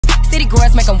city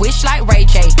girls make them wish like Ray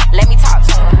J. Let me talk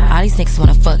to them. All these niggas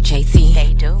wanna fuck JT.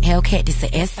 They do. Hellcat, this a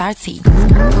SRT.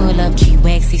 Pull up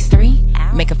G-Wax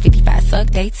C3. Make a 55 suck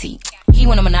they teeth. He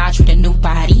wanna menage with a new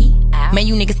body. Man,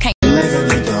 you niggas can't.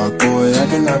 Dog boy, I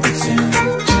cannot pretend.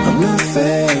 I'm new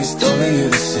faced, don't let you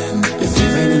to sin. If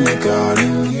you've been in your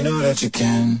garden, you know that you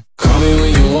can. Call me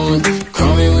when you want,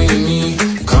 call me when you need.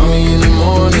 Call me in the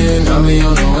morning, I'll be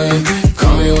on the way.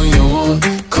 Call me when you want,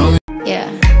 call me. Yeah.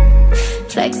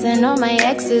 Flexing on my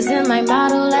exes and my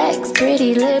Model X.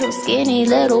 Pretty little skinny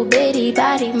little bitty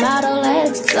body Model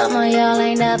X. Some of y'all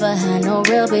ain't never had no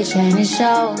real bitch and it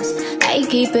shows. I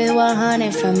keep it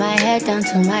 100 from my head down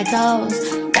to my toes.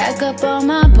 Back up on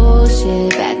my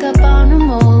bullshit, back up on the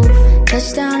move.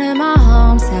 Touchdown in my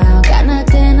hometown, got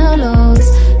nothing to lose.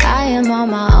 I am on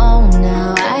my own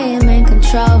now, I am in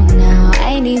control now.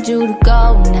 I need you to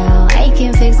go now, I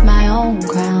can fix my own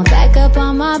crown. Back up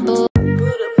on my bull.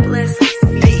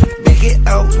 Hey, back it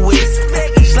out west,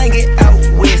 slang it out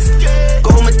west.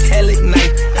 Go metallic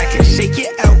knife, I can shake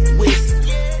it out west.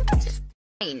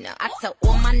 I tell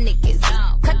all my niggas,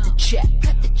 cut the check,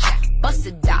 bust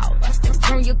it out,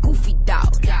 turn your goofy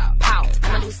dog, pow.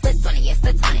 I'ma do splits on it, yeah,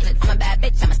 splits on it. It's my bad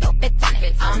bitch, I'ma still fit on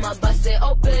it. I'ma bust it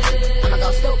open, I'ma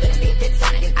go stupid and be bits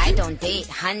on it. I don't date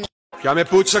honey. क्या मैं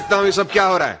पूछ सकता हूँ ये सब क्या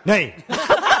हो रहा है? नहीं.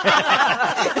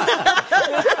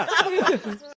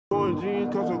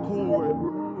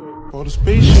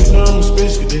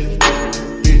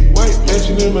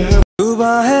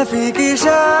 सुबह है फीकी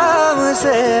शाम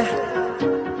से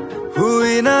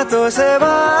हुई ना तो से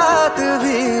बात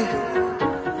भी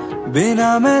बिना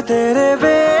मैं तेरे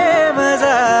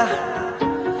बेमजा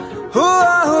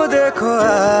हुआ हूँ देखो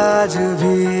आज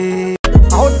भी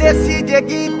देसी जे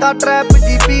गीता ट्रैप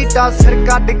जी बीटा सिर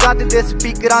कट कट दे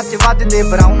स्पीकरां च वजदे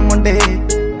ब्राउन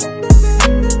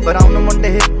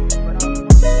मुंडे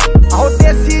आओ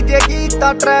देसी जे गीता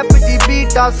ट्रैप जी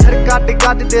बीटा सिर कट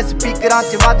कट दे स्पीकरां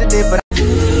च वजदे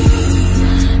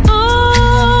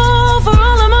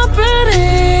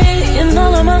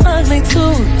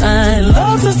I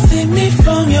love to see me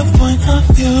from your point of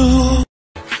view.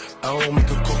 I won't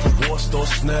make a call for war, start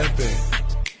snapping.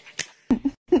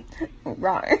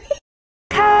 Right.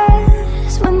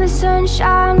 Cause when the sun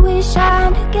shines, we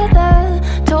shine together.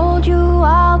 Told you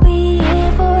I'll be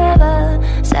here forever.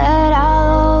 Said I'll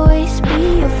always be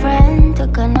your friend.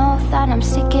 Took an oath that I'm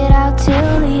stick it out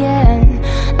till the end.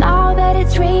 Now that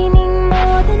it's raining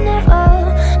more than ever,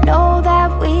 know that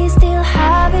we still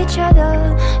have each other.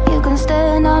 You can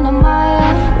stand under my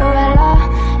umbrella.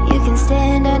 You can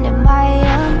stand under my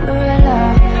umbrella.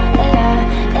 Ella,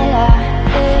 ella,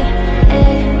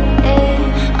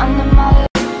 under my.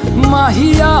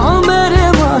 माहिया मेरे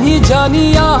माही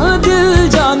जानिया दिल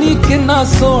जानी किन्ना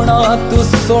सोना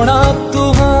तू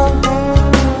हाँ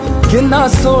किन्ना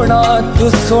सोना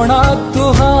तू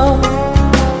हाँ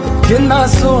किन्ना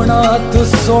सोना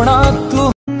तू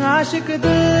आशिक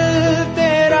दिल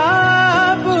तेरा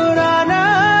पुराना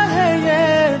है ये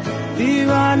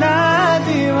दीवाना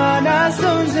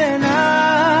समझना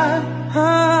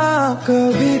हाँ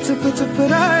कभी चुप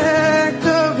रहे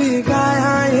कभी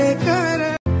गाया ये करे.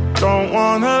 Don't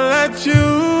wanna let you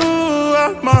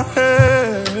out my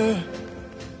head.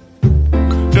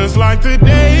 Just like the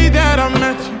day that I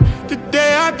met you, the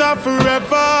day I thought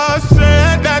forever.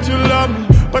 Said that you love me,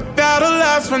 but that'll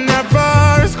last forever.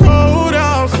 It's cold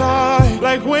outside,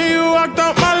 like when you walked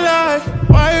out my life.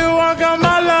 Why you walk out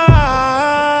my life?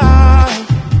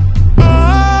 I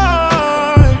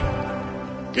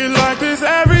get like this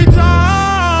every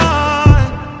time.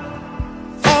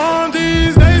 On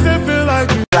these days that feel like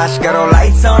you. Flash karo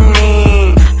lights on me,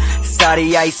 सारी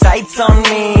eyesights on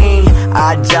me.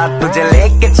 आजा तुझे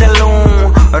लेके चलूं,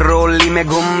 रोली में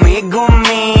घूमी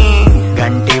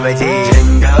घंटी बजे.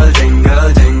 Jingle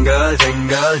jingle jingle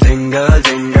jingle jingle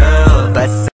jingle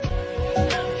बस.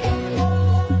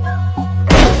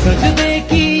 सजदे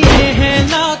की ये है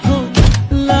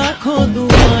लाखों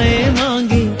दुआएं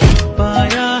मांगी,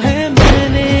 पाया है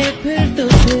मैंने फिर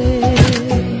तुझे.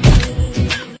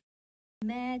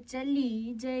 मैं चली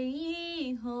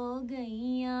गई हो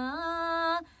गईयां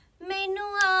मैनू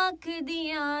आँख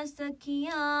दियां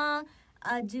सखियां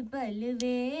अज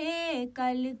बलवे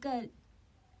कल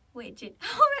wait shit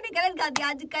मैंने गलत गा दिया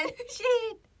आज कल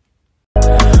shit.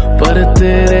 पर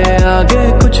तेरे आगे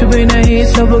कुछ भी नहीं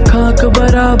सब खाक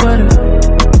बराबर.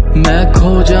 मैं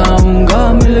खो जाऊंगा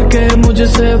मिलके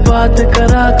मुझसे बात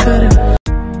करा कर.